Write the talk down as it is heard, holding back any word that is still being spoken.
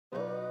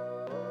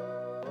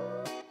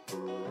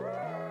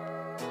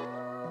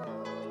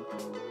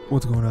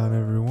What's going on,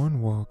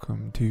 everyone?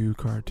 Welcome to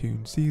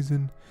Cartoon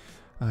Season.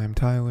 I'm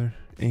Tyler,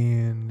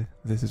 and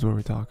this is where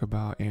we talk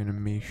about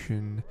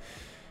animation,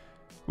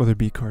 whether it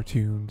be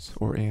cartoons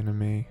or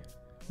anime,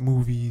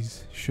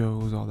 movies,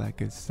 shows, all that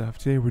good stuff.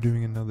 Today we're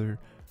doing another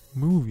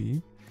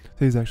movie.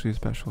 Today's actually a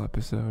special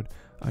episode.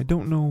 I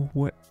don't know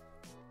what,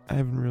 I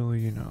haven't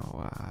really,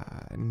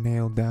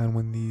 nailed down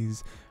when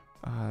these,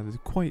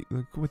 quite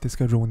with the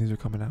schedule when these are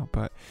coming out,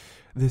 but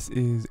this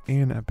is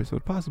an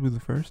episode, possibly the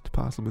first,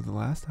 possibly the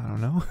last, I don't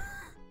know.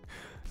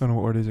 Don't know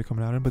what orders are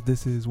coming out in, but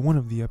this is one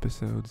of the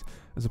episodes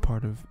as a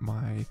part of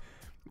my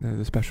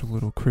the special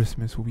little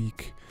Christmas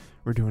week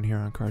we're doing here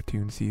on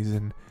Cartoon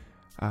Season,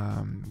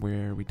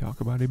 where we talk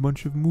about a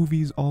bunch of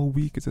movies all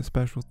week. It's a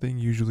special thing.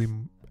 Usually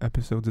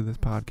episodes of this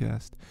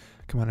podcast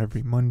come out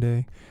every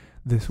Monday.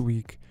 This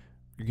week,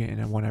 you're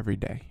getting one every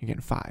day. You're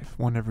getting 5,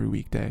 one every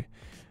weekday.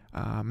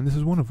 And this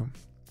is one of them.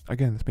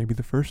 Again, this may be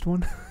the first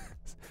one.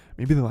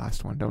 Maybe the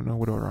last one. Don't know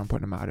what order I'm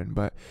putting them out in,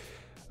 but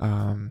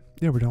we're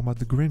talking about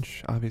The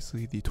Grinch,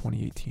 obviously the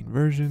 2018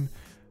 version.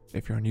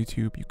 If you're on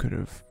YouTube, you could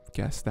have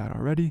guessed that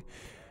already,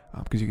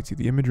 because you can see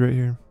the image right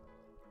here.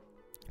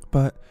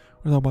 But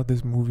we're talking about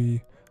this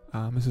movie.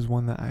 This is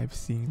one that I've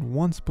seen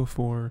once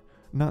before,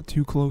 not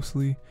too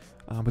closely,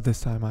 but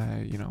this time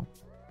I,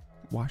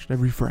 watched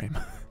every frame,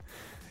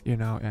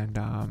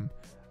 and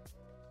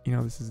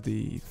this is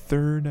the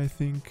third, I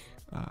think,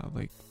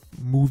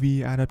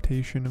 movie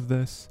adaptation of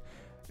this.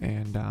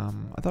 And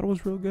I thought it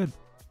was real good.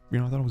 I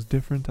thought it was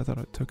different. I thought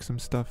it took some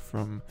stuff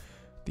from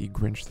the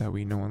Grinch that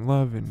we know and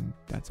love and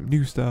had some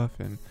new stuff.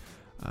 And,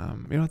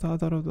 I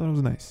thought it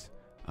was nice.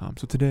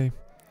 So today,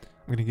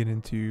 I'm going to get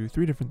into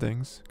 3 different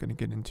things. Going to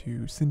get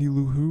into Cindy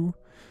Lou Who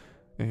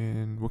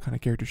and what kind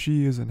of character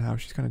she is and how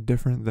she's kind of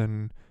different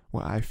than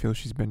what I feel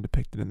she's been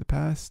depicted in the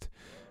past.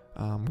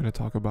 I'm going to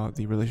talk about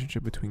the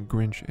relationship between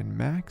Grinch and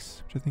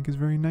Max, which I think is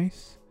very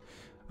nice.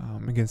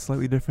 Again,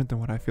 slightly different than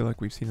what I feel like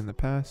we've seen in the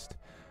past.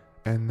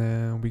 And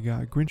then we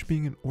got Grinch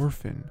being an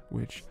orphan,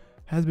 which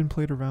has been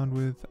played around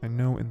with, I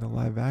know, in the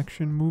live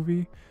action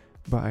movie,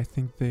 but I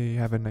think they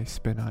have a nice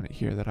spin on it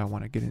here that I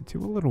want to get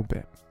into a little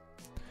bit.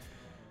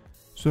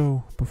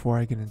 So before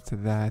I get into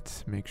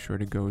that, make sure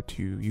to go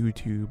to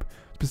YouTube,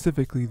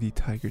 specifically the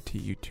Tiger T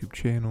YouTube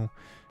channel.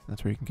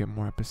 That's where you can get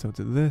more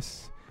episodes of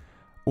this.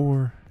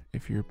 Or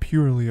if you're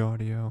purely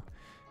audio,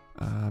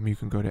 you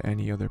can go to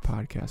any other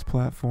podcast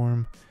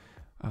platform.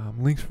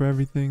 Links for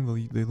everything,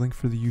 the link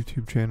for the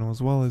YouTube channel,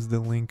 as well as the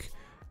link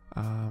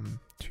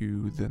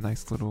to the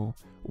nice little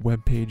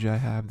web page I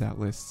have that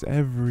lists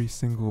every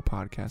single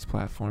podcast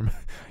platform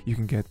you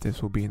can get.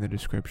 This will be in the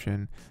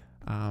description.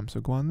 So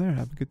go on there,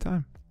 have a good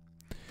time.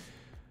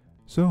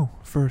 So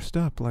first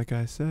up, like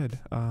I said,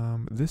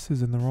 this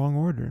is in the wrong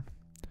order.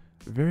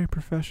 Very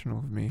professional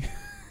of me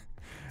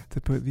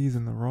to put these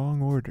in the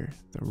wrong order.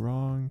 The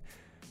wrong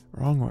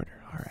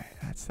order. All right,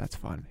 that's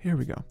fun. Here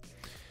we go.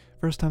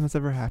 First time that's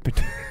ever happened.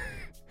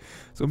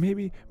 So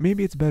maybe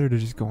it's better to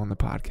just go on the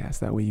podcast.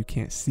 That way you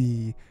can't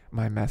see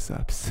my mess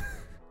ups.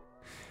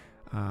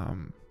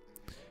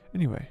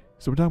 Anyway,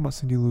 so we're talking about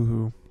Cindy Lou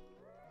Who.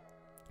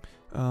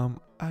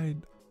 I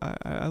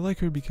like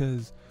her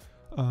because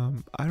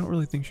I don't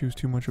really think she was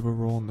too much of a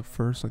role in the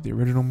first, the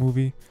original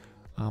movie.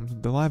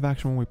 The live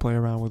action one we play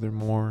around with her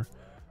more.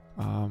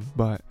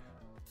 But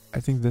I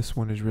think this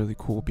one is really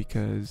cool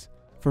because,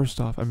 first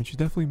off, she's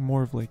definitely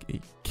more of a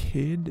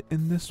kid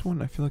in this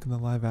one. I feel like in the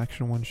live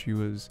action one she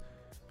was,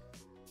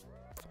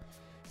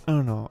 I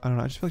don't know. I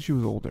just feel like she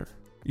was older.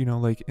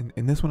 In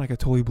this one I could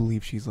totally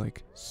believe she's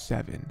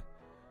 7.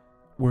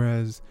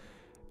 Whereas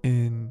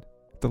in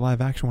the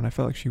live action one I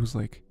felt like she was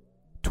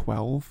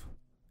 12,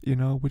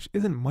 which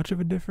isn't much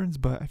of a difference,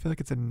 but I feel like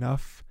it's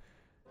enough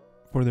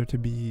for there to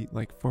be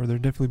for there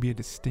definitely be a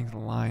distinct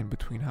line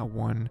between how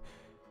one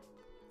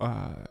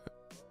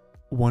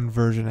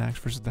version acts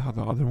versus how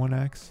the other one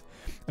acts.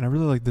 And I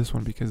really like this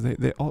one because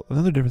they all,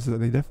 another difference is that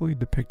they definitely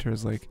depict her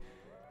as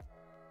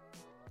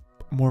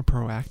more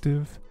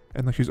proactive,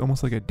 and she's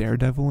almost like a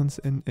daredevil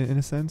in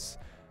a sense.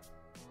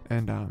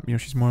 And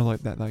she's more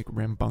like that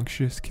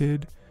rambunctious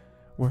kid,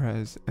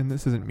 whereas, and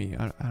this isn't me,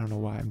 I don't know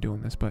why I'm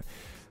doing this, but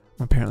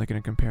I'm apparently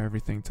going to compare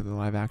everything to the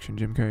live action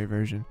Jim Carrey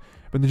version.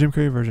 But in the Jim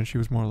Carrey version she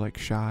was more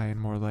shy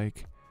and more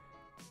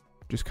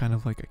just kind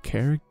of a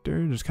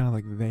character, just kind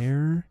of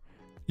there,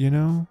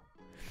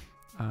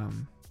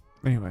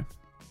 anyway,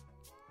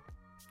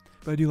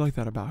 but I do like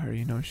that about her.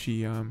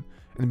 She in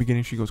the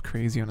beginning she goes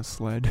crazy on a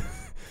sled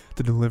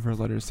to deliver a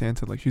letter to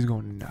Santa. She's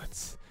going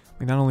nuts,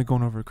 not only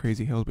going over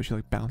crazy hills, but she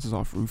bounces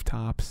off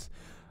rooftops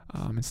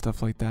and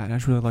stuff like that. And I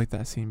just really like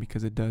that scene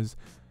because it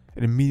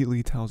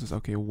immediately tells us,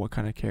 okay, what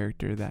kind of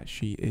character that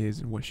she is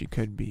and what she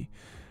could be,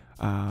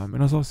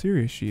 and also how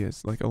serious she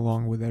is,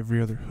 along with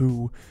every other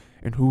Who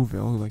in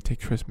Whoville who take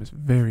Christmas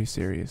very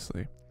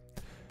seriously.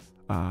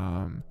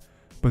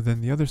 But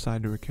then the other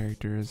side to her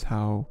character is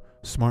how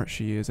smart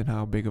she is and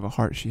how big of a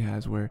heart she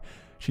has, where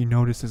she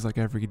notices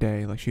every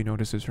day, she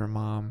notices her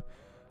mom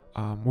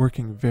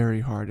working very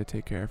hard to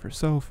take care of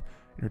herself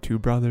and her 2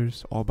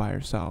 brothers all by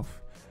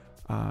herself.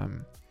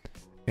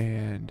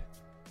 And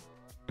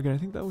again, I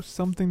think that was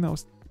something that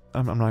was.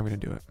 I'm not even gonna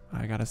do it.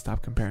 I gotta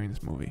stop comparing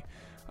this movie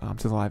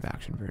to the live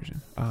action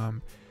version.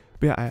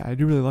 But yeah, I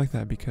do really like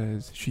that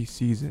because she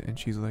sees it and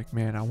she's like,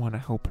 man, I want to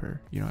help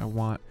her. You know, I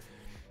want.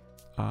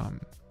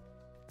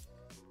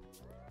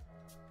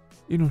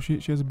 You know, she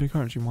has a big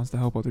heart and she wants to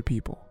help other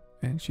people.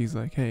 And she's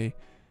like, hey,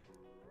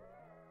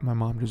 my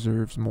mom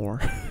deserves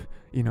more.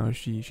 You know,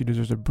 she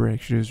deserves a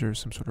break. She deserves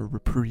some sort of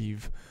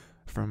reprieve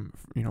from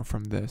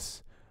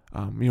this.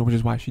 You know, which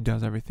is why she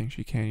does everything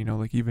she can. You know,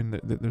 like even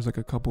there's like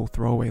a couple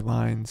throwaway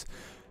lines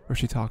where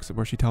she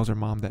tells her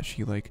mom that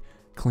she like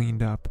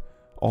cleaned up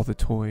all the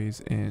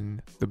toys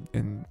in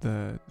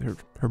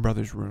her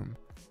brother's room.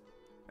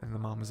 And the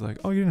mom is like,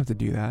 oh, you didn't have to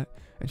do that.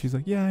 And she's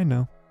like, yeah, I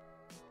know.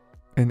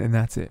 And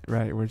that's it,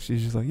 right? Where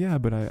she's just like, yeah,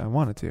 but I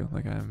wanted to.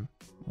 Like,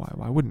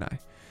 why wouldn't I?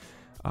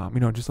 You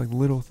know, just like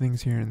little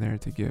things here and there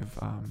to give,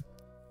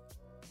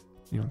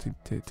 you know,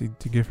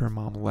 to give her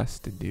mom less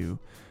to do.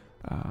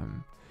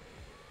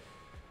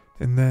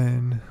 And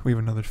then we have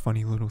another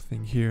funny little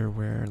thing here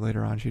where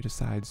later on she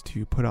decides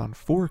to put on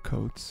 4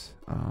 coats,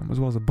 as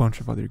well as a bunch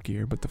of other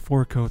gear. But the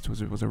 4 coats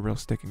was a real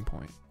sticking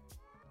point.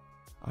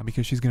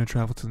 Because she's going to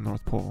travel to the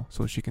North Pole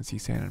so she can see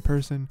Santa in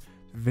person.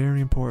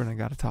 Very important. I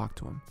got to talk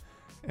to him.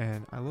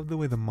 And I love the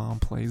way the mom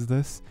plays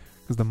this,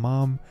 because the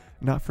mom,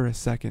 not for a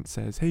second,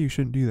 says, hey, you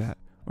shouldn't do that.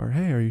 Or,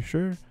 hey, are you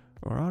sure?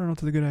 Or, I don't know if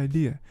it's a good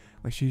idea.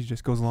 Like, she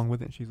just goes along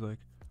with it, and she's like,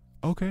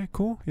 okay,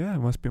 cool. Yeah, it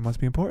must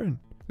be important.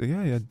 So,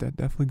 yeah,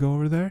 definitely go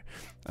over there.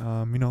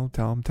 You know,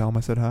 tell him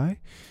I said hi.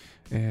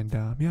 And,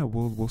 yeah,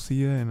 we'll see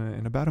you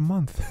in about a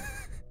month.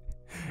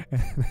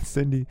 And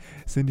Cindy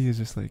is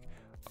just like,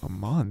 a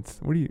month?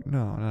 What do you,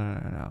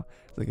 no.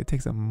 It's like, it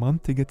takes a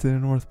month to get to the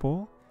North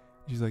Pole?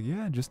 She's like,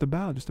 yeah, just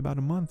about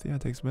a month. Yeah,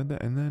 it takes a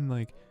minute. And then,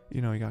 like,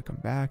 you know, you gotta come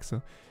back.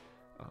 So,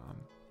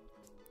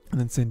 and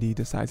then Cindy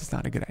decides it's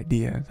not a good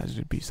idea. That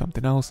should be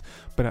something else.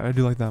 But I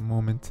do like that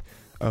moment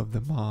of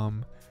the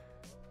mom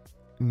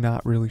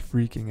not really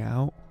freaking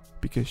out,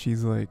 because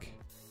she's like,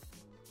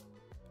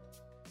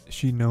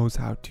 she knows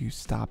how to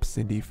stop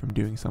Cindy from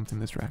doing something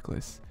this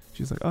reckless.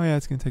 She's like, oh yeah,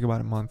 it's gonna take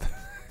about a month.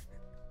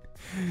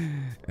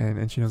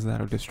 and she knows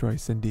that'll destroy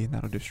Cindy, and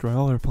that'll destroy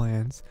all her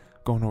plans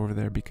going over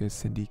there, because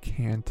Cindy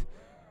can't,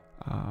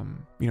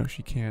 you know,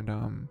 she can't,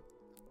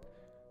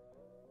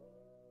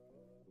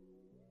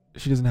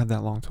 she doesn't have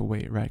that long to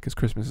wait, right? Because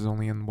Christmas is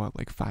only in, what,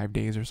 like 5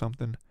 days or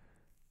something?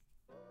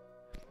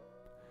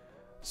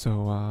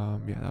 So,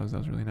 yeah, that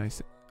was really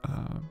nice.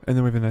 And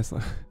then we have a nice,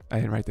 I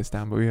didn't write this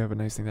down, but we have a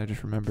nice thing that I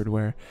just remembered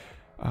where,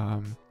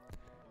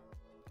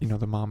 you know,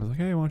 the mom is like,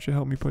 hey, why don't you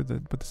help me put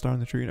the star on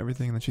the tree and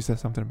everything? And then she says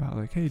something about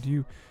like, hey, do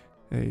you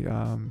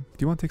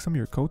want to take some of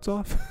your coats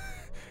off?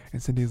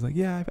 And Cindy's like,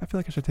 yeah, I feel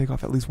like I should take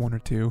off at least 1 or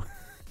 2.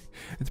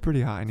 It's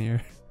pretty hot in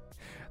here.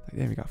 Like,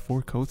 damn, we got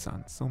 4 coats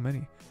on. So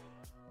many.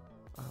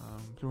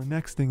 So her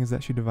next thing is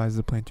that she devises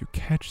a plan to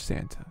catch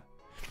Santa.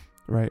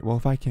 Right? Well,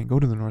 if I can't go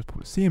to the North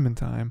Pole to see him in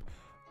time,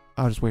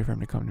 I'll just wait for him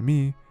to come to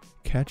me,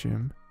 catch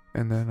him,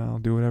 and then I'll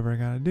do whatever I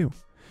gotta do.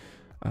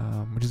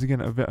 Which is,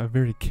 again, a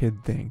very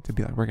kid thing to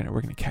be like, we're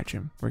gonna catch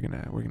him. We're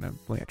gonna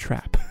lay a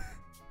trap.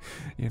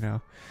 You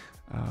know?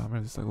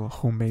 There's like a little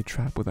homemade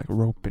trap with like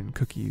rope and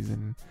cookies,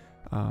 and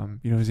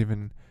you know, there's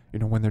even, you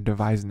know, when they're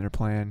devising their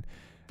plan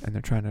and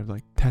they're trying to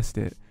like test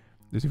it,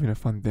 there's even a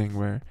fun thing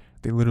where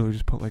they literally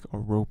just put like a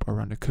rope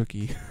around a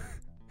cookie,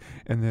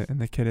 and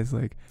the kid is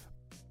like,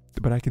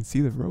 but I can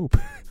see the rope,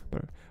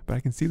 but I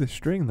can see the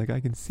string, like I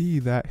can see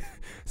that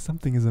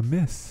something is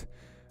amiss.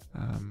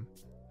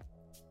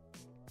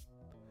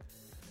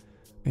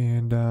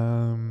 And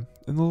a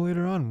little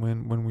later on,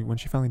 when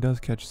she finally does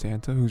catch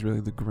Santa, who's really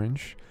the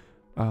Grinch,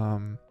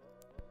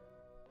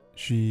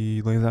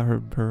 she lays out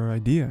her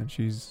idea, and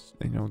she's,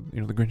 you know,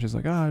 the Grinch is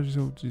like,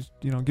 just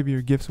you know, give you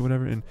your gifts or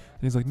whatever, and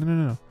he's like,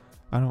 no,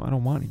 I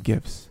don't want any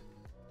gifts.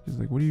 She's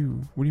like, what do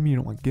you mean you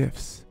don't want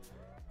gifts?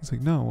 He's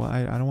like, no, well,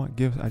 I don't want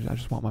gifts. I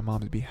just want my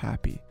mom to be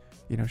happy.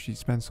 You know, she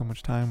spends so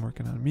much time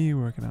working on me,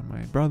 working on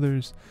my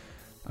brothers.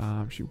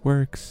 She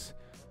works,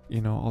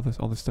 you know, all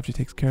this stuff. She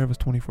takes care of us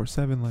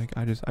 24/7. Like,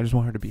 I just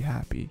want her to be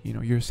happy. You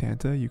know, you're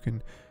Santa. You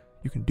can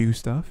do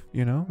stuff.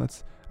 You know,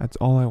 that's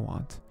all I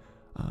want.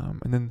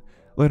 And then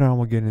later on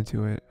we'll get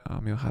into it.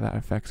 You know, how that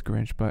affects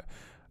Grinch, but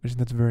I just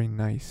think that's very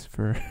nice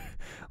for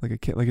like a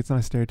kid. Like, it's not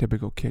a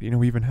stereotypical kid. You know,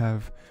 we even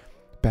have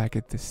back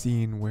at the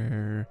scene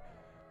where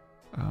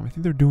I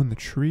think they're doing the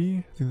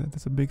tree. I think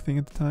that's a big thing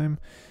at the time.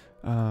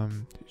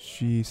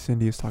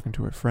 Cindy is talking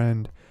to her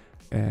friend,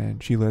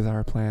 and she lays out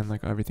her plan,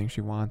 like everything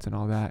she wants and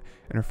all that.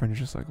 And her friend is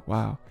just like,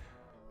 wow,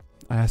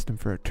 I asked him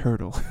for a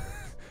turtle.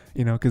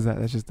 You know, because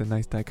that's just a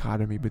nice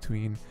dichotomy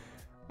between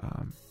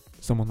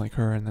someone like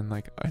her and then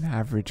like an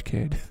average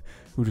kid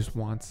who just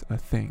wants a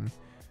thing.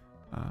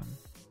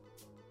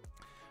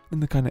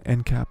 And the kind of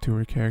end cap to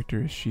her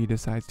character is she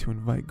decides to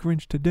invite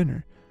Grinch to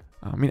dinner.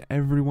 I mean,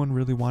 everyone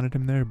really wanted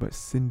him there, but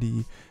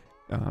Cindy,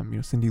 you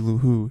know, Cindy Lou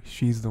Who,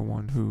 she's the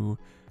one who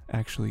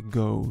actually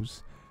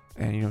goes.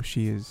 And, you know,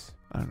 she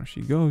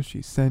goes,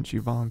 she's sent, she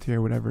volunteers,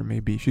 whatever it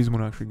may be. She's the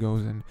one who actually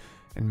goes and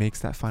makes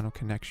that final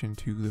connection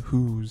to the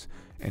Who's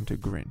and to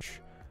Grinch.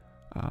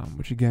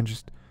 which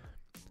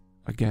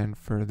again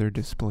further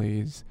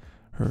displays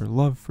her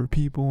love for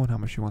people and how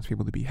much she wants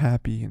people to be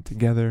happy and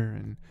together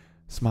and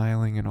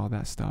smiling and all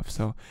that stuff.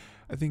 So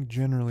I think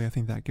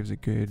that gives a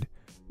good,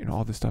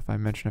 all the stuff I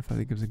mentioned, I feel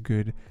like it gives a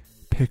good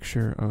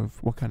picture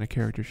of what kind of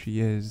character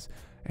she is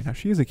and how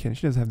she is a kid.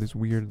 She does have this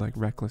weird, like,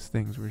 reckless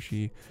things where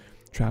she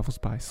travels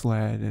by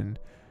sled and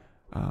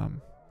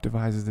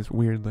devises this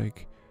weird,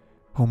 like,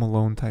 Home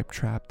Alone type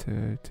trap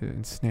to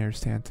ensnare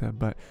Santa,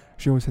 but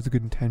she always has a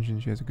good intention.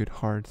 She has a good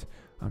heart.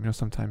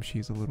 Sometimes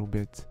she's a little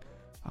bit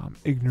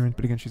ignorant,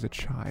 but again, she's a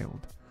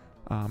child.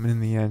 And in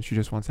the end, she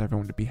just wants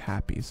everyone to be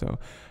happy. So,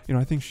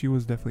 I think she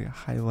was definitely a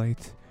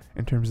highlight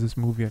in terms of this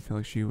movie. I feel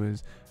like she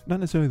was not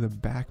necessarily the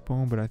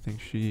backbone, but I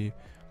think she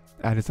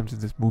added something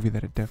to this movie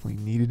that it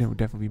definitely needed and would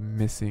definitely be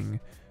missing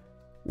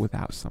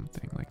without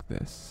something like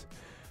this.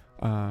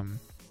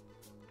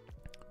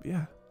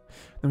 Yeah.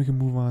 Then we can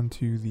move on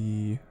to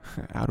the,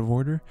 out of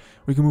order,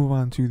 we can move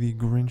on to the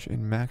Grinch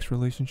and Max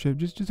relationship.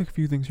 Just a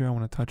few things here I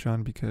want to touch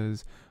on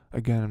because,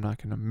 again, I'm not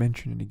going to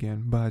mention it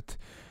again, but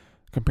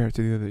compared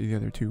to the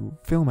other two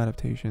film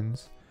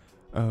adaptations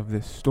of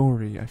this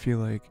story, I feel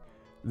like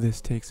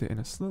this takes it in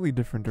a slightly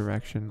different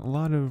direction. A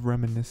lot of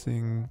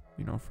reminiscing,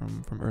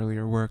 from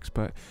earlier works,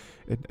 but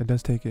it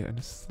does take it in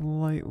a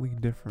slightly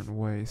different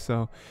way.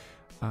 So,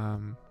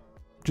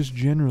 just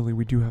generally,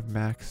 we do have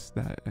Max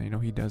that,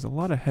 he does a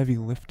lot of heavy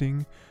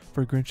lifting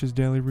for Grinch's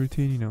daily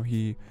routine.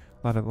 A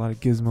lot of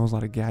gizmos, a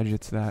lot of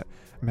gadgets that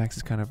Max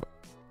is kind of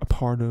a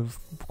part of,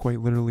 quite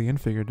literally and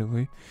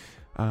figuratively,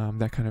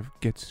 that kind of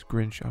gets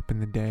Grinch up in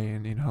the day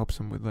and helps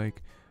him with,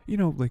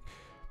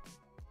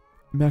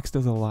 Max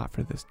does a lot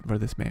for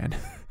this man,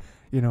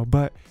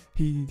 but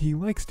he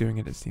likes doing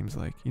it seems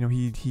like.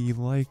 He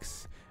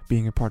likes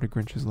being a part of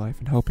Grinch's life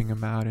and helping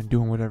him out and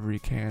doing whatever he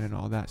can and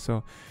all that.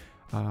 So,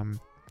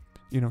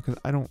 because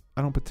I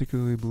don't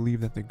particularly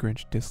believe that the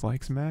Grinch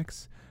dislikes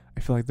Max.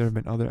 I feel like there have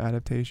been other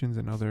adaptations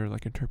and other,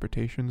 like,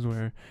 interpretations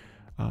where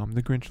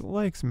the Grinch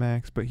likes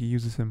Max, but he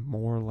uses him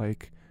more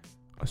like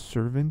a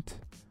servant,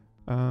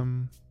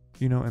 and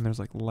there's,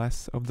 like,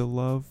 less of the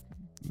love,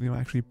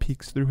 actually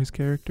peeks through his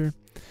character.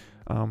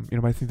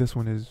 But I think this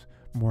one is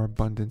more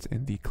abundant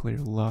in the clear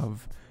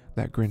love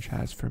that Grinch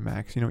has for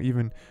Max.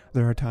 Even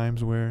there are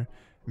times where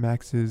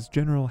Max's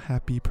general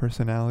happy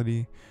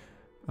personality,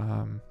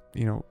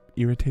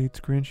 irritates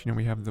Grinch.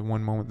 We have the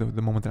one moment,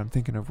 the moment that I'm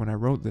thinking of when I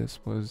wrote this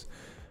was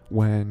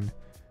when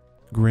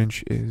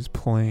Grinch is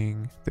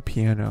playing the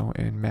piano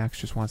and Max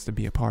just wants to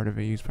be a part of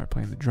it. He's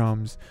playing the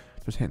drums,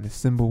 just hitting the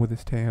cymbal with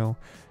his tail,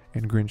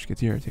 and Grinch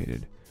gets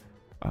irritated.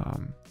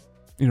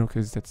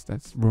 Because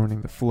that's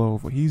ruining the flow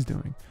of what he's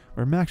doing.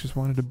 Where Max just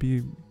wanted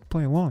to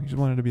play along. He just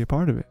wanted to be a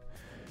part of it.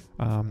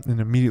 And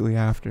immediately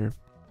after,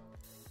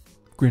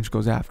 Grinch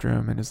goes after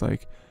him and is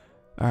like,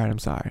 "All right, I'm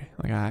sorry.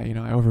 Like, I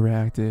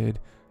overreacted.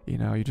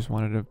 You just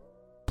wanted to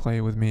play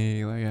with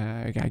me.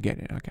 Like, I get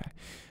it. Okay.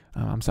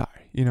 I'm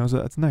sorry." So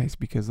that's nice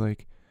because,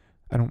 like,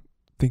 I don't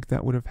think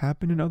that would have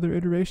happened in other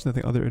iterations. I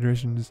think other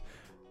iterations,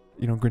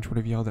 Grinch would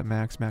have yelled at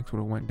Max would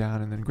have went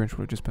down, and then Grinch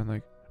would have just been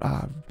like,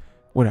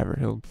 whatever.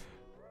 He'll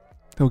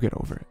get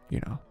over it,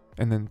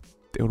 and then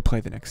it would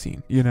play the next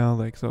scene,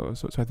 so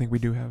I think we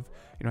do have,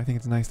 I think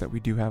it's nice that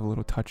we do have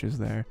little touches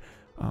there,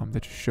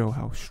 that just show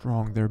how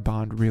strong their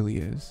bond really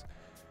is.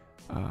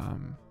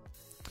 And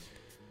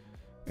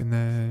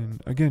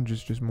then again,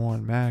 just more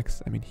on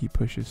Max. I mean, he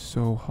pushes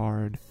so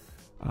hard,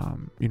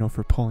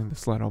 for pulling the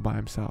sled all by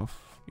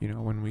himself.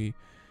 When he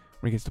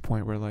gets to the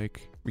point where,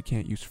 like, we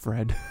can't use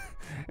Fred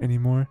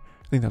anymore.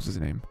 I think that was his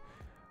name.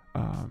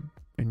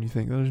 And you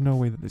think there's no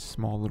way that this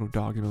small little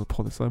dog is able to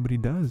pull the sled, but he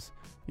does.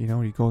 He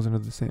goes into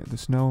the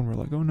snow, and we're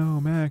like, "Oh no,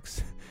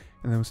 Max!"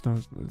 And then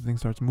the thing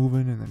starts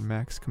moving, and then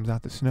Max comes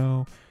out the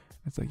snow.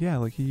 It's like, yeah,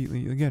 like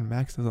again,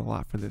 Max does a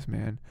lot for this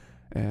man,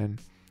 and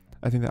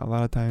I think that a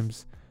lot of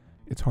times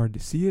it's hard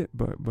to see it,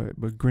 but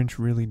Grinch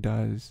really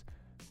does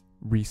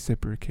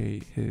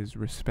reciprocate his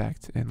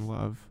respect and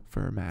love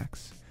for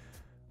Max.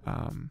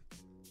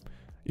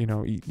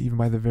 Even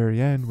by the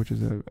very end, which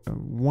is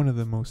one of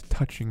the most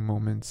touching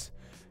moments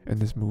in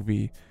this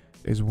movie,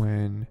 is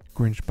when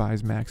Grinch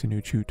buys Max a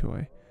new chew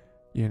toy.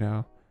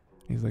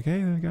 He's like,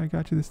 "Hey, I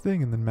got you this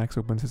thing," and then Max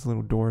opens his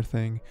little door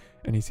thing,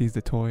 and he sees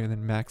the toy, and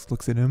then Max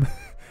looks at him,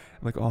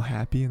 like, all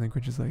happy, and then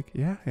Grinch is like,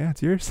 yeah,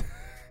 it's yours."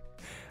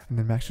 And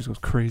then Max just goes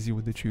crazy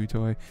with the chew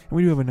toy, and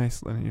we do have a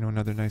nice,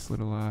 another nice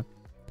little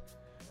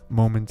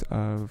moment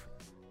of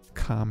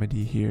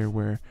comedy here,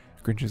 where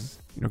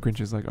Grinch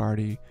is like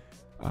already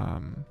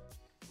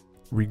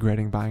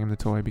regretting buying him the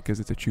toy because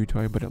it's a chew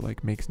toy, but it,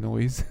 like, makes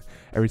noise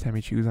every time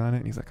he chews on it,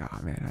 and he's like,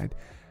 "Oh man,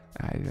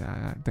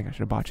 I think I should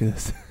have bought you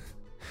this."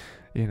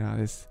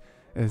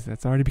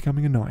 That's already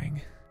becoming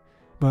annoying.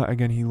 But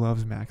again, he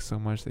loves Max so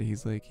much that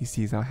he's like, he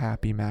sees how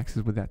happy Max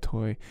is with that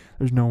toy.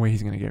 There's no way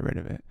he's gonna get rid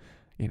of it,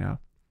 But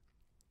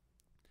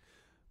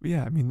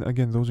yeah, I mean,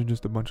 again, those are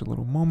just a bunch of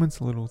little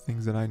moments, little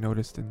things that I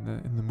noticed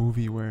in the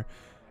movie where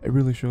it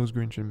really shows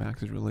Grinch and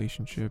Max's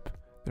relationship,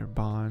 their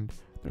bond,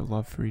 their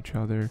love for each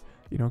other,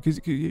 you know,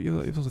 because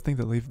you also think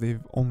that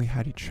they've only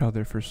had each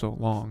other for so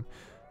long,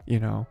 you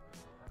know,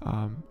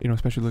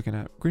 especially looking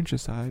at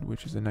Grinch's side,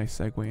 which is a nice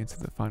segue into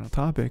the final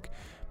topic,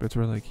 but it's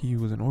where like he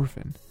was an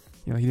orphan,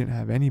 you know, he didn't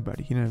have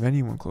anybody, he didn't have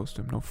anyone close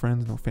to him, no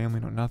friends, no family,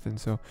 no nothing,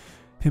 so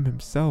him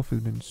himself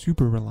has been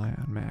super reliant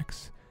on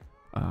Max,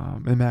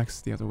 and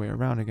Max the other way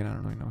around. Again, I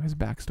don't really know his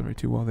backstory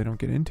too well, they don't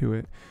get into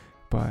it,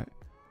 but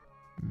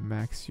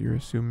Max, you're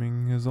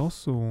assuming, has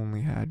also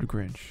only had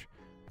Grinch,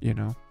 you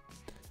know.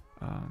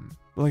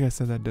 But like I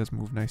said, that does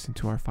move nice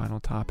into our final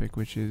topic,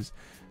 which is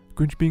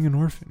Grinch being an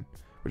orphan,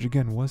 which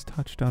again was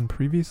touched on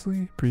previous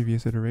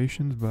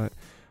iterations, but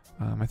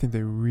I think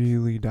they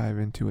really dive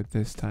into it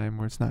this time,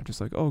 where it's not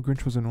just like, oh,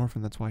 Grinch was an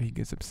orphan, that's why he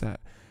gets upset.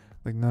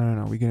 Like,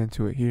 no, we get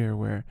into it here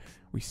where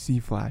we see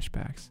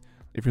flashbacks.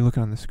 If you're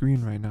looking on the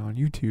screen right now on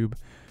YouTube,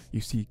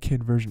 you see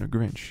kid version of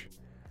Grinch,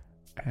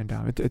 and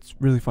it's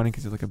really funny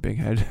because he's like a big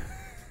head.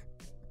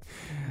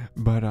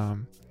 But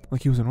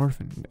like, he was an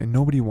orphan and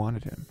nobody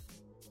wanted him,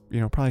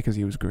 you know, probably because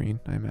he was green,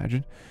 I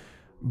imagine.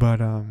 But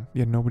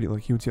yeah, nobody,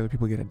 like, he would see other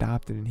people get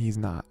adopted and he's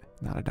not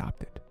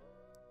adopted,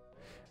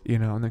 you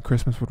know. And then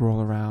Christmas would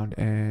roll around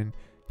and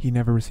he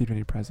never received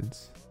any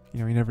presents, you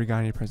know, he never got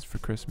any presents for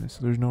Christmas,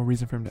 so there's no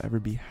reason for him to ever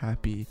be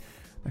happy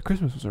that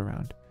Christmas was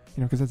around,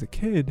 you know, because as a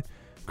kid,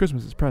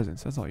 Christmas is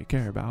presents, that's all you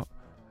care about,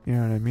 you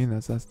know what I mean.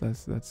 That's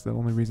the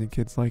only reason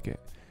kids like it,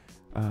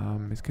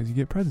 is because you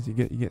get presents, you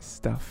get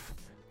stuff,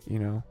 you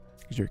know,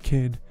 because you're a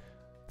kid,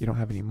 you don't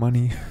have any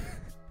money,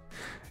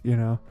 you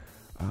know.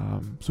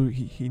 So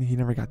he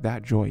never got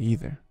that joy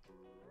either,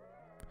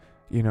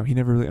 you know. He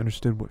never really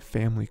understood what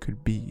family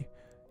could be,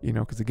 you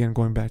know, because again,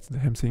 going back to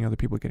him seeing other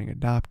people getting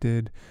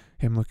adopted,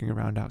 him looking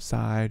around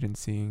outside and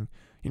seeing,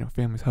 you know,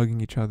 families hugging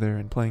each other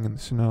and playing in the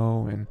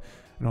snow and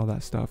all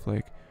that stuff,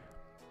 like,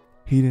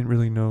 he didn't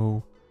really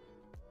know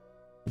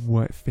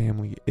what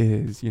family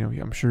is, you know.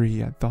 I'm sure he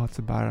had thoughts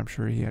about it, I'm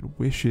sure he had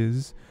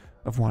wishes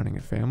of wanting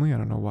a family, I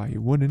don't know why he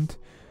wouldn't,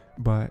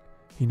 but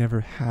he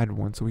never had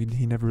one, so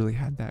he never really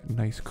had that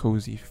nice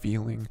cozy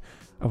feeling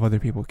of other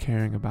people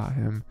caring about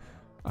him,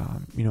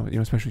 you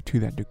know, especially to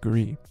that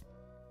degree.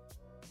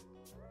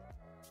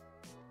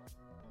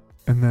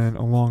 And then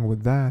along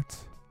with that,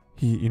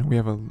 we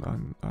have a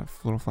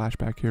little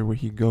flashback here where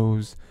he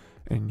goes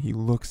and he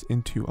looks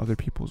into other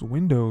people's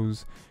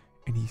windows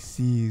and he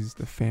sees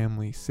the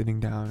family sitting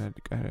down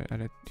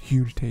at a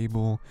huge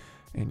table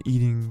and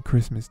eating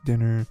Christmas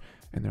dinner,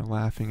 and they're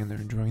laughing and they're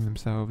enjoying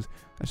themselves.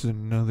 That's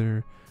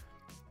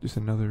just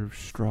another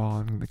straw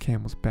on the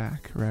camel's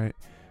back, right?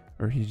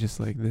 Or he's just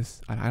like,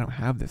 this, I don't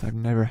have this, I've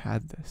never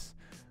had this.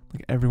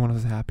 Like, everyone else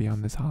is happy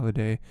on this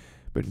holiday,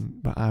 but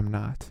I'm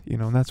not, you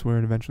know. And that's where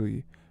it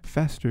eventually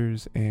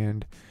festers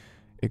and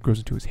it grows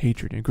into his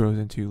hatred. It grows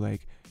into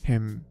like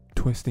him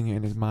twisting it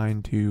in his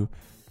mind to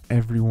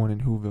everyone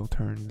in Whoville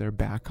turned their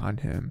back on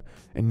him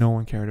and no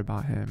one cared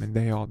about him, and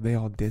they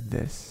all did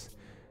this,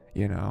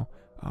 you know.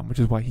 Which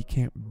is why he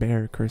can't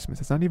bear Christmas.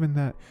 It's not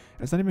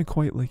even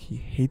quite like he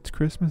hates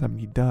Christmas. I mean,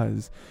 he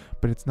does,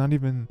 but that's not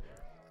even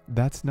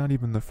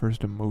the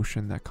first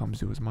emotion that comes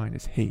to his mind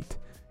is hate.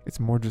 It's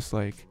more just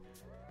like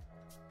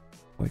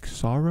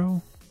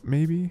sorrow,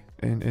 maybe,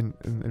 and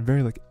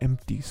very like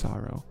empty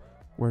sorrow,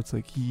 where it's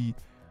like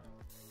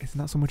it's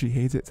not so much he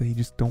hates it, it's that he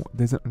just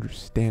doesn't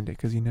understand it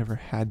because he never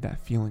had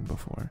that feeling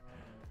before.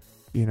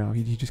 You know,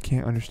 he just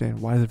can't understand,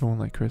 why does everyone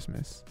like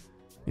Christmas?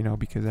 You know,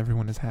 because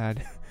everyone has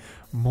had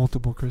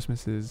multiple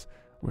Christmases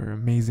where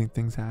amazing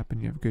things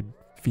happen, you have good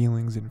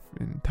feelings and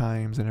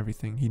times and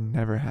everything. He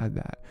never had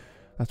that.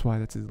 That's why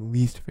that's his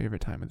least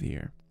favorite time of the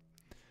year.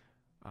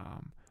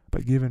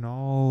 But given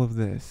all of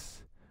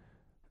this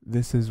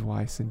is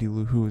why Cindy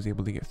Lou Who is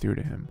able to get through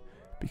to him,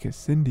 because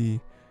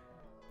Cindy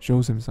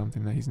shows him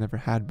something that he's never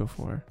had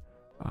before,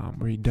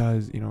 where he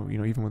does, you know,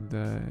 even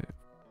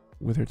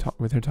with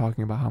her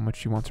talking about how much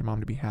she wants her mom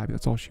to be happy.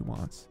 That's all she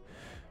wants.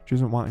 She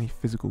doesn't want any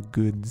physical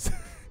goods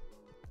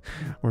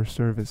or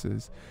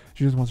services.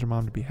 She just wants her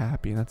mom to be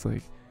happy, and that's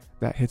like,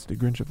 that hits the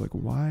Grinch of like,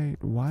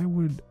 why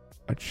would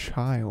a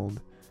child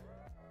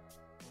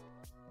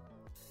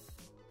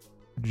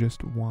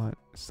just want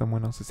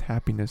someone else's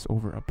happiness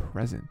over a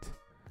present,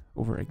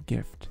 over a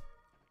gift?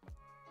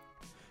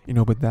 You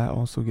know, but that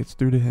also gets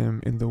through to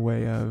him in the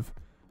way of,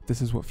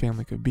 this is what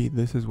family could be.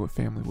 This is what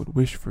family would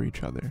wish for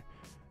each other.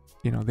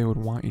 You know, they would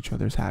want each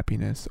other's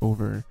happiness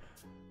over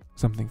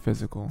something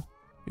physical,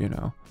 you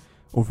know,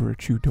 over a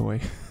chew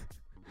toy.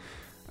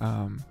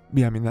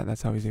 Yeah, I mean,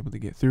 that's how he's able to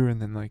get through.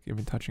 And then, like,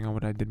 even touching on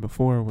what I did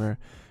before, where,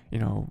 you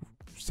know,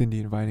 Cindy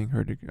inviting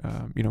her to,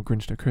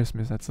 Grinch to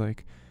Christmas, that's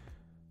like,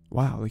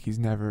 wow, like, he's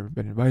never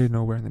been invited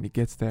nowhere, and then he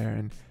gets there,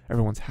 and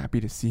everyone's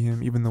happy to see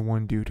him. Even the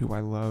one dude who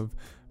I love,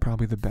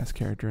 probably the best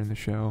character in the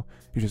show,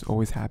 who's just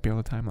always happy all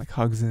the time, like,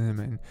 hugs him,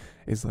 and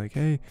is like,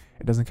 hey,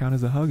 it doesn't count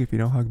as a hug if you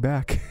don't hug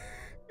back.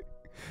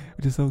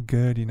 Which is so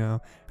good, you know.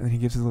 And then he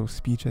gives his little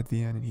speech at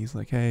the end, and he's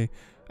like, hey,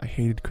 I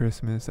hated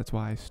Christmas, that's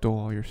why I stole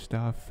all your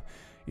stuff,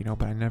 you know,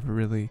 but I never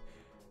really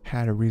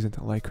had a reason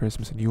to like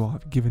Christmas, and you all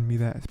have given me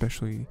that,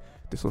 especially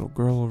this little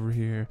girl over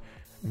here.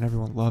 and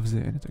everyone loves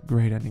it, and it's a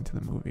great ending to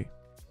the movie.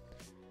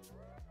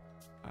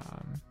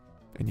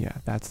 And yeah,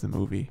 that's the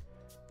movie.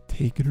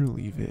 Take it or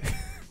leave it.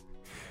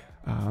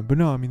 But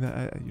no, I mean,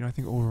 I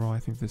think overall, I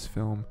think this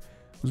film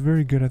was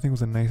very good. I think it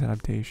was a nice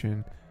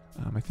adaptation.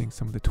 I think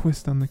some of the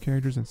twists on the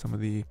characters and some of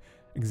the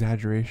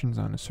exaggerations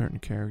on certain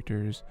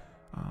characters,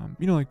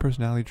 like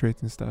personality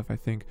traits and stuff, I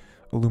think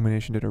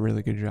Illumination did a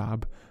really good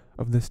job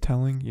of this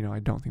telling. I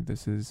don't think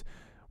this is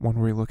one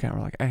where we look at and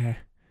we're like,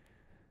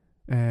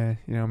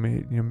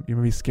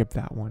 maybe skip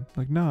that one.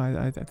 Like, no,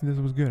 I think this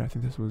was good. I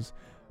think this was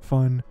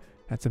fun.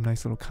 Had some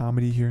nice little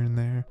comedy here and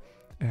there.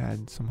 It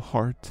had some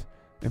heart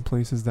in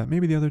places that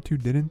maybe the other two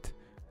didn't.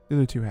 The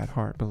other two had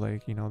heart, but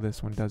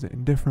this one does it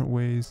in different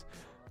ways.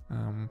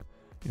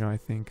 I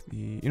think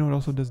it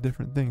also does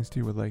different things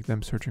too, with like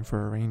them searching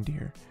for a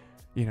reindeer,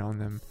 and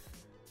them,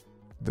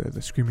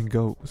 the screaming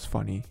goat was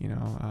funny,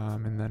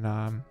 and then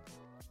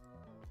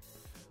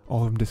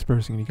all of them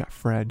dispersing, and you got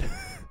Fred,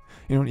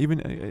 and even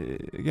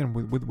again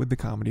with the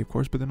comedy, of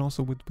course, but then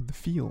also with the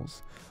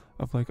feels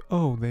of like,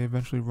 oh, they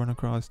eventually run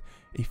across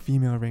a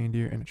female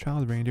reindeer and a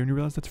child reindeer, and you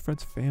realize that's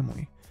Fred's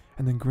family,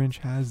 and then Grinch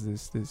has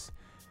this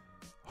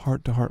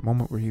heart-to-heart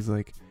moment where he's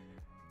like,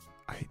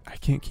 I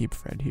can't keep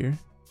Fred here.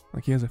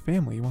 Like, he has a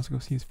family. He wants to go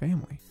see his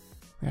family.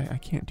 I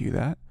can't do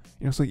that.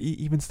 It's like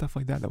even stuff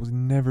like that was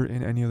never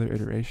in any other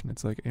iteration.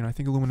 It's like, I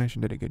think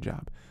Illumination did a good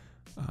job.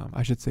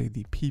 I should say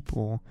the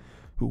people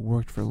who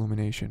worked for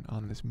Illumination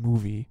on this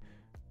movie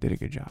did a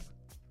good job.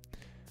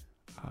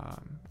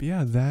 But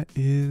yeah, that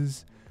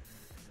is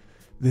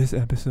this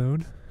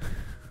episode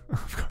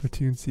of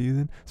Cartoon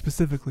Season,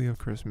 specifically of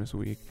Christmas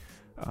week.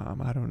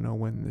 I don't know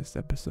when this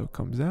episode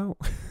comes out.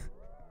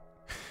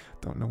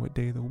 Don't know what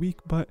day of the week,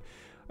 but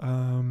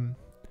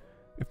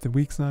if the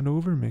week's not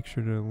over, make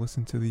sure to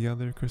listen to the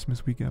other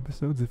Christmas week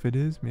episodes. If it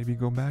is, maybe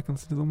go back and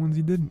listen to the ones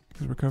you didn't,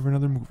 because we're covering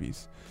other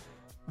movies.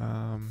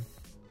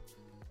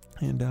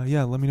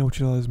 Yeah, let me know what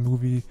you thought of this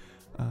movie.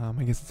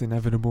 I guess it's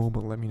inevitable,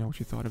 but let me know what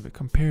you thought of it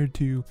compared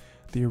to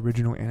the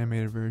original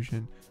animated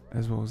version,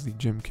 as well as the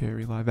Jim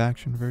Carrey live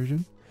action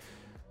version.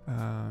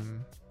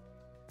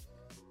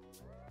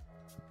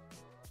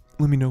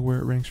 Let me know where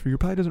it ranks for you. It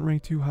probably doesn't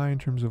rank too high in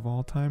terms of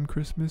all-time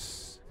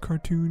Christmas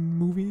cartoon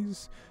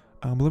movies.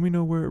 But let me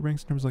know where it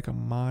ranks in terms of like a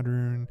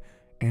modern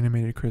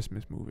animated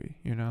Christmas movie,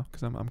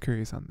 because I'm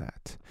curious on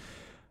that.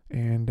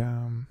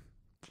 And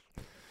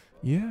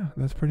yeah,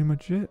 that's pretty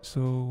much it.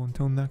 So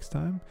until next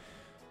time,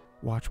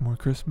 watch more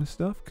Christmas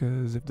stuff,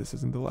 because if this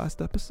isn't the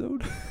last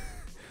episode,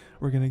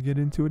 we're going to get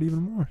into it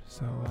even more.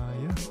 So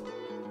yeah.